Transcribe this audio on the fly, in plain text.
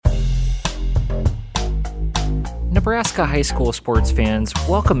Nebraska high school sports fans,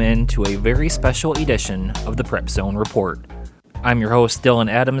 welcome in to a very special edition of the Prep Zone Report. I'm your host, Dylan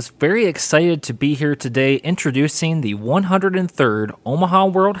Adams, very excited to be here today introducing the 103rd Omaha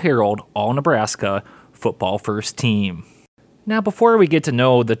World Herald All-Nebraska football first team. Now, before we get to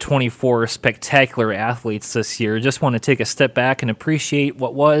know the 24 spectacular athletes this year, just want to take a step back and appreciate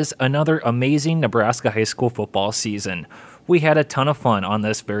what was another amazing Nebraska high school football season. We had a ton of fun on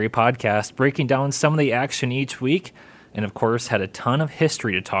this very podcast, breaking down some of the action each week, and of course had a ton of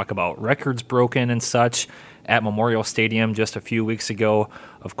history to talk about, records broken and such at Memorial Stadium just a few weeks ago.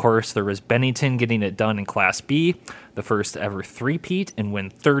 Of course, there was Bennington getting it done in Class B, the first ever three-peat and win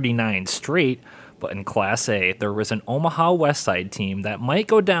 39 straight. But in Class A, there was an Omaha Westside team that might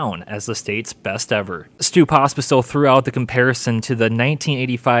go down as the state's best ever. Stu Pospisil threw out the comparison to the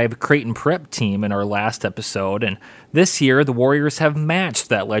 1985 Creighton Prep team in our last episode, and this year the Warriors have matched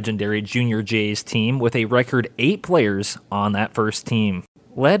that legendary Junior Jays team with a record 8 players on that first team,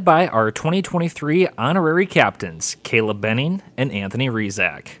 led by our 2023 honorary captains, Caleb Benning and Anthony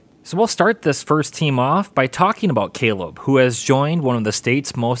Rizak. So we'll start this first team off by talking about Caleb, who has joined one of the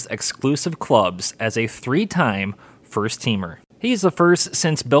state's most exclusive clubs as a 3-time first-teamer. He's the first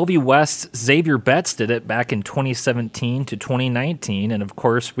since Bellevue West's Xavier Betts did it back in 2017 to 2019, and of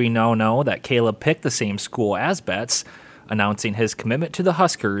course we now know that Caleb picked the same school as Betts, announcing his commitment to the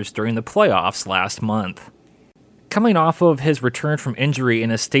Huskers during the playoffs last month. Coming off of his return from injury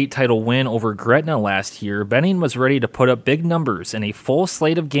in a state title win over Gretna last year, Benning was ready to put up big numbers in a full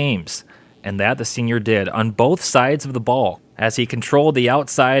slate of games, and that the senior did on both sides of the ball, as he controlled the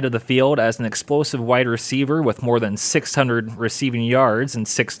outside of the field as an explosive wide receiver with more than 600 receiving yards and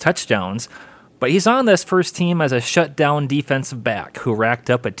 6 touchdowns, but he's on this first team as a shutdown defensive back who racked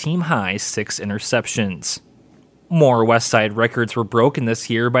up a team-high 6 interceptions. More Westside records were broken this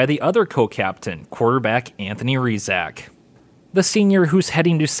year by the other co-captain, quarterback Anthony Rizak. The senior, who's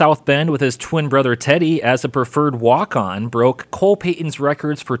heading to South Bend with his twin brother Teddy as a preferred walk-on, broke Cole Payton's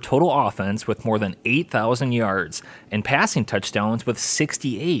records for total offense with more than 8,000 yards and passing touchdowns with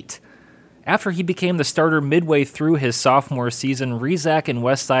 68. After he became the starter midway through his sophomore season, Rizak and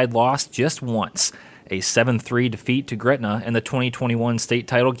Westside lost just once, a 7-3 defeat to Gretna in the 2021 state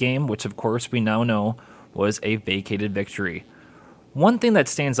title game, which of course we now know was a vacated victory. One thing that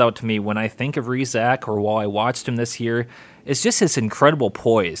stands out to me when I think of Rizak, or while I watched him this year, is just his incredible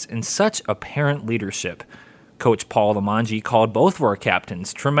poise and such apparent leadership. Coach Paul Lamanji called both of our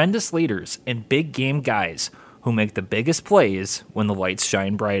captains tremendous leaders and big game guys who make the biggest plays when the lights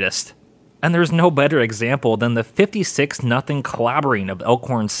shine brightest. And there's no better example than the 56-0 clobbering of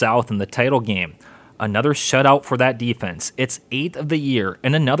Elkhorn South in the title game. Another shutout for that defense, its 8th of the year,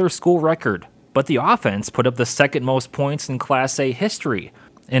 and another school record. But the offense put up the second most points in Class A history.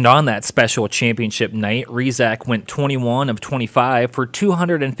 And on that special championship night, Rizak went 21 of 25 for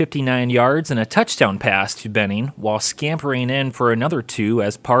 259 yards and a touchdown pass to Benning, while scampering in for another 2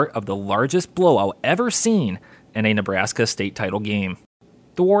 as part of the largest blowout ever seen in a Nebraska state title game.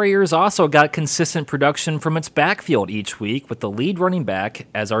 The Warriors also got consistent production from its backfield each week, with the lead running back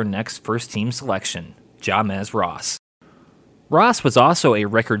as our next first-team selection, Jamez Ross. Ross was also a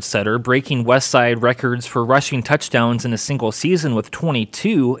record setter, breaking Westside records for rushing touchdowns in a single season with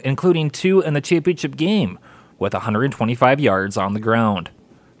 22, including 2 in the championship game, with 125 yards on the ground.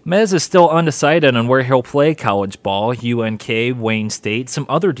 Mez is still undecided on where he'll play college ball. UNK, Wayne State, some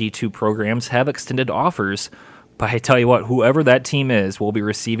other D2 programs have extended offers, but I tell you what, whoever that team is will be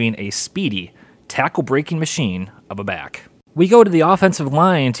receiving a speedy, tackle-breaking machine of a back. We go to the offensive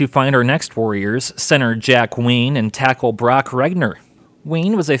line to find our next Warriors, center Jack Ween and tackle Brock Regner.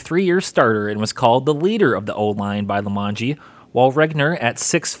 Ween was a 3-year starter and was called the leader of the O-line by Lamanji, while Regner at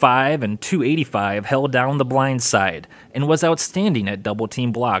 6'5" and 285 held down the blind side and was outstanding at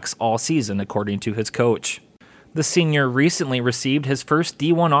double-team blocks all season according to his coach. The senior recently received his first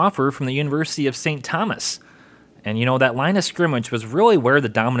D1 offer from the University of St. Thomas. And that line of scrimmage was really where the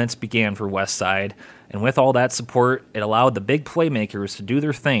dominance began for Westside, and with all that support, it allowed the big playmakers to do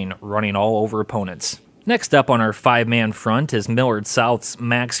their thing, running all over opponents. Next up on our 5-man front is Millard South's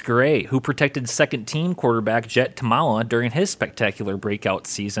Max Gray, who protected second-team quarterback Jet Tamala during his spectacular breakout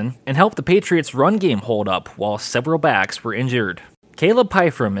season, and helped the Patriots' run game hold up while several backs were injured. Caleb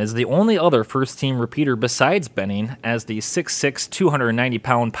Pyfram is the only other first-team repeater besides Benning, as the 6'6",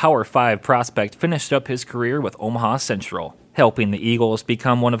 290-pound Power 5 prospect finished up his career with Omaha Central, helping the Eagles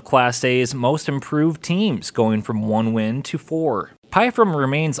become one of Class A's most improved teams, going from 1 win to 4. Pyfram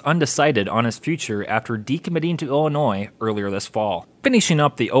remains undecided on his future after decommitting to Illinois earlier this fall. Finishing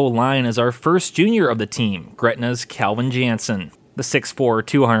up the O-line is our first junior of the team, Gretna's Calvin Jansen. The 6'4",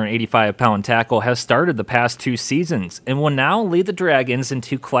 285-pound tackle has started the past 2 seasons and will now lead the Dragons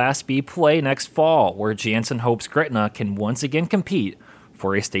into Class B play next fall, where Jansen hopes Gretna can once again compete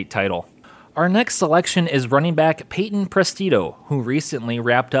for a state title. Our next selection is running back Peyton Prestito, who recently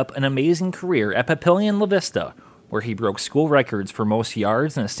wrapped up an amazing career at Papillion La Vista, where he broke school records for most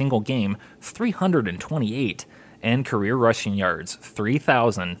yards in a single game, 328, and career rushing yards,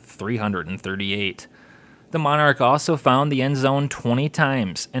 3,338. The Monarch also found the end zone 20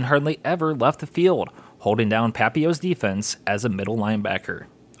 times and hardly ever left the field, holding down Papio's defense as a middle linebacker.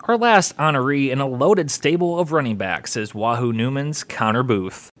 Our last honoree in a loaded stable of running backs is Wahoo Newman's Connor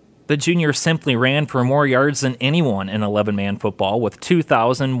Booth. The junior simply ran for more yards than anyone in 11-man football with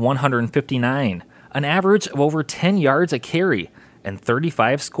 2,159, an average of over 10 yards a carry, and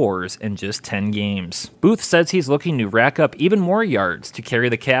 35 scores in just 10 games. Booth says he's looking to rack up even more yards to carry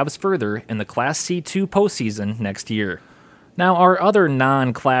the Cavs further in the Class C2 postseason next year. Now, our other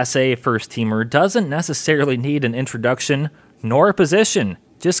non-Class A first-teamer doesn't necessarily need an introduction nor a position.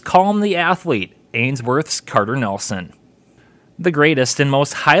 Just call him the athlete, Ainsworth's Carter Nelson. The greatest and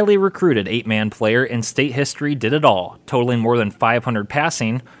most highly recruited 8-man player in state history did it all, totaling more than 500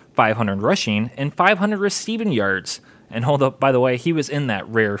 passing, 500 rushing, and 500 receiving yards. And hold up, by the way, he was in that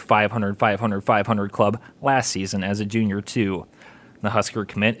rare 500 club last season as a junior too. The Husker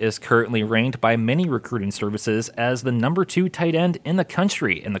commit is currently ranked by many recruiting services as the number 2 tight end in the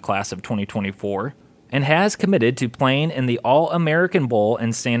country in the class of 2024, and has committed to playing in the All-American Bowl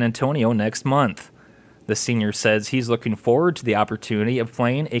in San Antonio next month. The senior says he's looking forward to the opportunity of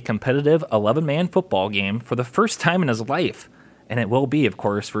playing a competitive 11-man football game for the first time in his life, and it will be, of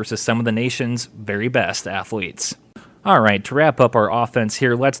course, versus some of the nation's very best athletes. All right, to wrap up our offense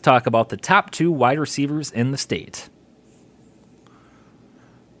here, let's talk about the top 2 wide receivers in the state.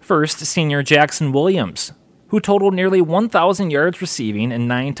 First, senior Jackson Williams, who totaled nearly 1,000 yards receiving and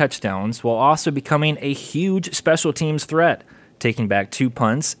 9 touchdowns, while also becoming a huge special teams threat, taking back 2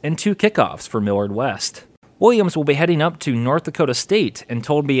 punts and 2 kickoffs for Millard West. Williams will be heading up to North Dakota State, and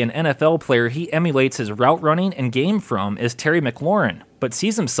told me an NFL player he emulates his route running and game from is Terry McLaurin, but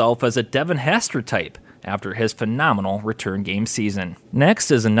sees himself as a Devin Hester type after his phenomenal return game season. Next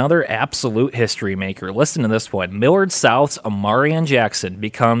is another absolute history maker. Listen to this one. Millard South's Amarian Jackson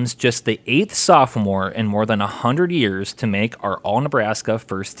becomes just the 8th sophomore in more than 100 years to make our All-Nebraska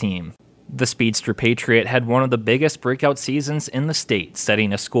first team. The Speedster Patriot had one of the biggest breakout seasons in the state,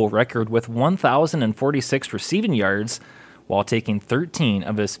 setting a school record with 1,046 receiving yards while taking 13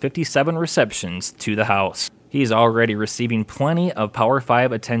 of his 57 receptions to the house. He's already receiving plenty of Power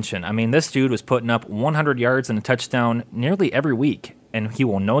 5 attention. I mean, this dude was putting up 100 yards and a touchdown nearly every week, and he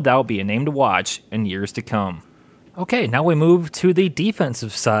will no doubt be a name to watch in years to come. Okay, now we move to the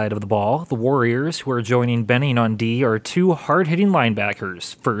defensive side of the ball. The Warriors, who are joining Benning on D, are 2 hard-hitting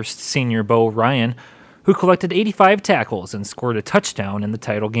linebackers. First, senior Bo Ryan, who collected 85 tackles and scored a touchdown in the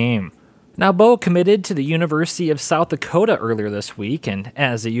title game. Now, Bo committed to the University of South Dakota earlier this week, and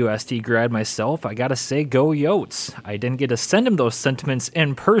as a USD grad myself, I gotta say, go Yotes. I didn't get to send him those sentiments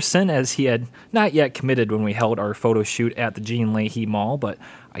in person, as he had not yet committed when we held our photo shoot at the Gene Leahy Mall, but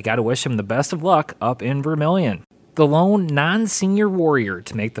I gotta wish him the best of luck up in Vermilion. The lone non-senior Warrior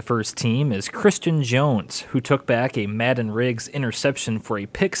to make the first team is Christian Jones, who took back a Madden Riggs interception for a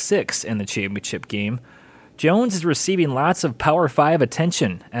pick 6 in the championship game. Jones is receiving lots of Power 5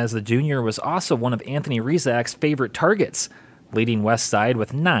 attention, as the junior was also one of Anthony Rezak's favorite targets, leading Westside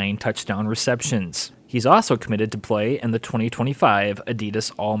with 9 touchdown receptions. He's also committed to play in the 2025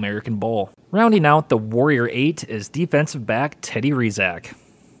 Adidas All-American Bowl. Rounding out the Warrior 8 is defensive back Teddy Rezak.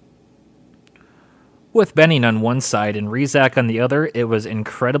 With Benning on one side and Rezak on the other, it was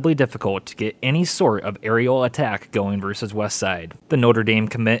incredibly difficult to get any sort of aerial attack going versus Westside. The Notre Dame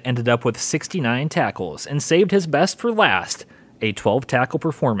commit ended up with 69 tackles and saved his best for last, a 12-tackle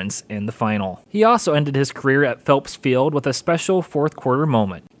performance in the final. He also ended his career at Phelps Field with a special fourth-quarter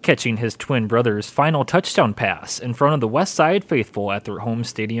moment, catching his twin brother's final touchdown pass in front of the Westside faithful at their home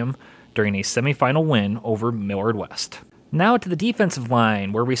stadium during a semifinal win over Millard West. Now to the defensive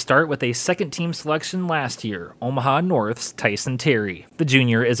line, where we start with a second-team selection last year, Omaha North's Tyson Terry. The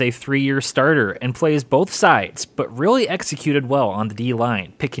junior is a 3-year starter and plays both sides, but really executed well on the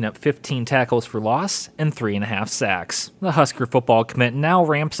D-line, picking up 15 tackles for loss and 3.5 sacks. The Husker football commit now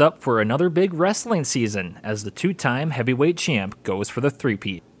ramps up for another big wrestling season, as the 2-time heavyweight champ goes for the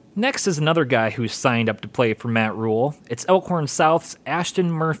three-peat. Next is another guy who's signed up to play for Matt Rule. It's Elkhorn South's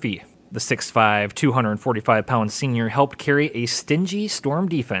Ashton Murphy. The 6'5", 245-pound senior helped carry a stingy Storm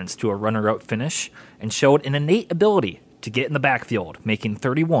defense to a runner-up finish and showed an innate ability to get in the backfield, making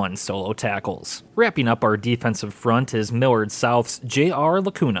 31 solo tackles. Wrapping up our defensive front is Millard South's J.R.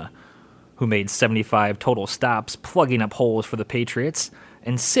 Lacuna, who made 75 total stops, plugging up holes for the Patriots,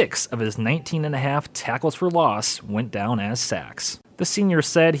 and 6 of his 19.5 tackles for loss went down as sacks. The senior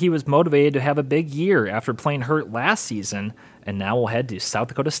said he was motivated to have a big year after playing hurt last season, and now will head to South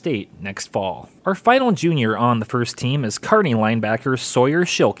Dakota State next fall. Our final junior on the first team is Kearney linebacker Sawyer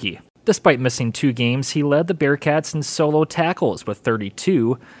Schilke. Despite missing 2 games, he led the Bearcats in solo tackles with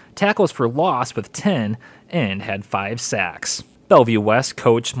 32, tackles for loss with 10, and had 5 sacks. Bellevue West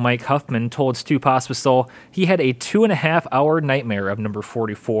coach Mike Huffman told Stu Pospisil he had a 2.5-hour nightmare of number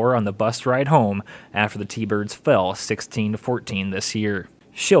 44 on the bus ride home after the T-Birds fell 16-14 this year.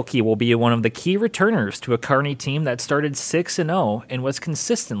 Schilke will be one of the key returners to a Kearney team that started 6-0 and was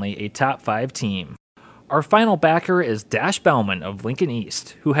consistently a top 5 team. Our final backer is Dash Bauman of Lincoln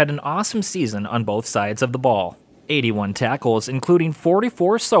East, who had an awesome season on both sides of the ball. 81 tackles, including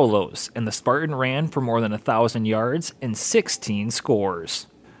 44 solos, and the Spartan ran for more than 1,000 yards and 16 scores.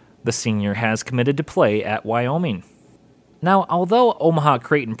 The senior has committed to play at Wyoming. Now, although Omaha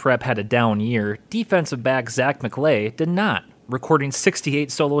Creighton Prep had a down year, defensive back Zach McLay did not, recording 68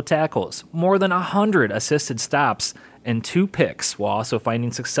 solo tackles, more than 100 assisted stops, and 2 picks, while also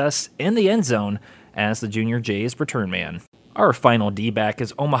finding success in the end zone as the Junior Jays return man. Our final D-back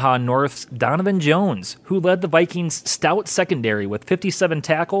is Omaha North's Donovan Jones, who led the Vikings' stout secondary with 57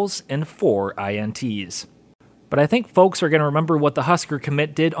 tackles and 4 INTs. But I think folks are going to remember what the Husker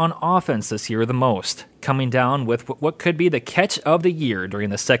commit did on offense this year the most, coming down with what could be the catch of the year during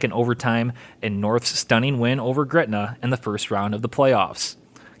the second overtime in North's stunning win over Gretna in the first round of the playoffs.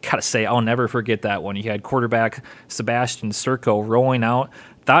 Gotta say, I'll never forget that one. You had quarterback Sebastian Serko rolling out,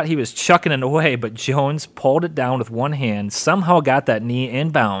 thought he was chucking it away, but Jones pulled it down with one hand, somehow got that knee in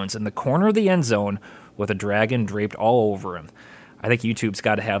bounds in the corner of the end zone with a dragon draped all over him. I think YouTube's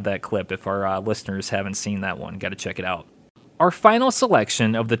got to have that clip. If our listeners haven't seen that one, got to check it out. Our final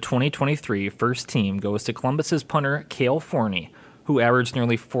selection of the 2023 first team goes to Columbus's punter Cale Forney, who averaged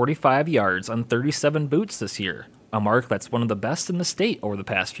nearly 45 yards on 37 boots this year, a mark that's one of the best in the state over the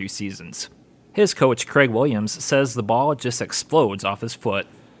past few seasons. His coach, Craig Williams, says the ball just explodes off his foot.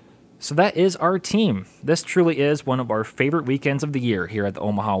 So that is our team. This truly is one of our favorite weekends of the year here at the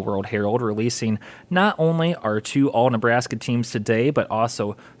Omaha World Herald, releasing not only our 2 All-Nebraska teams today, but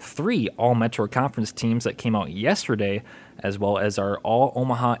also 3 All-Metro Conference teams that came out yesterday, as well as our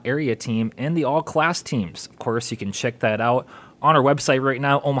All-Omaha area team and the All-Class teams. Of course, you can check that out on our website right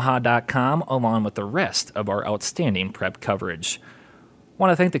now, omaha.com, along with the rest of our outstanding prep coverage. I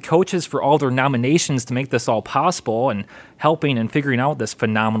want to thank the coaches for all their nominations to make this all possible and helping and figuring out this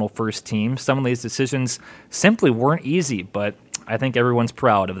phenomenal first team. Some of these decisions simply weren't easy, but I think everyone's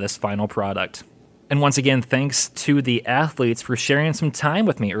proud of this final product. And once again, thanks to the athletes for sharing some time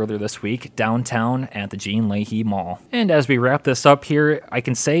with me earlier this week downtown at the Gene Leahy Mall. And as we wrap this up here, I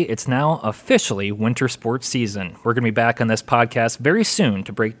can say it's now officially winter sports season. We're going to be back on this podcast very soon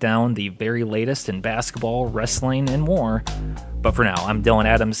to break down the very latest in basketball, wrestling, and more. But for now, I'm Dylan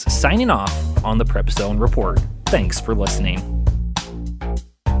Adams signing off on the Prep Zone Report. Thanks for listening.